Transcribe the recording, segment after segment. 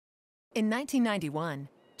In 1991,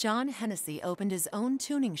 John Hennessey opened his own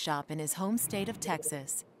tuning shop in his home state of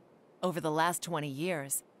Texas. Over the last 20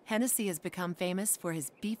 years, Hennessey has become famous for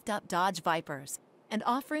his beefed-up Dodge Vipers and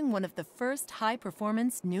offering one of the first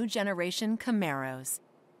high-performance new generation Camaros.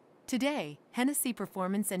 Today, Hennessey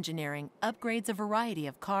Performance Engineering upgrades a variety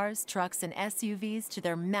of cars, trucks, and SUVs to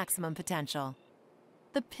their maximum potential.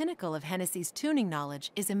 The pinnacle of Hennessey's tuning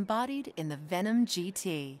knowledge is embodied in the Venom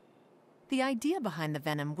GT. The idea behind the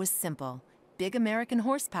Venom was simple: big American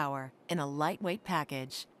horsepower in a lightweight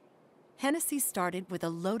package. Hennessey started with a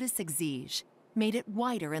Lotus Exige, made it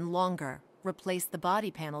wider and longer, replaced the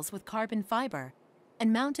body panels with carbon fiber,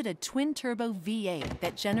 and mounted a twin-turbo V8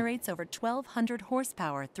 that generates over 1,200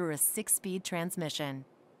 horsepower through a 6-speed transmission.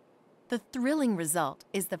 The thrilling result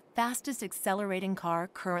is the fastest accelerating car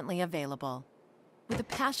currently available. With a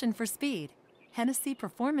passion for speed, Hennessey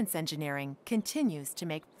Performance Engineering continues to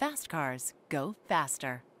make fast cars go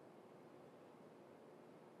faster.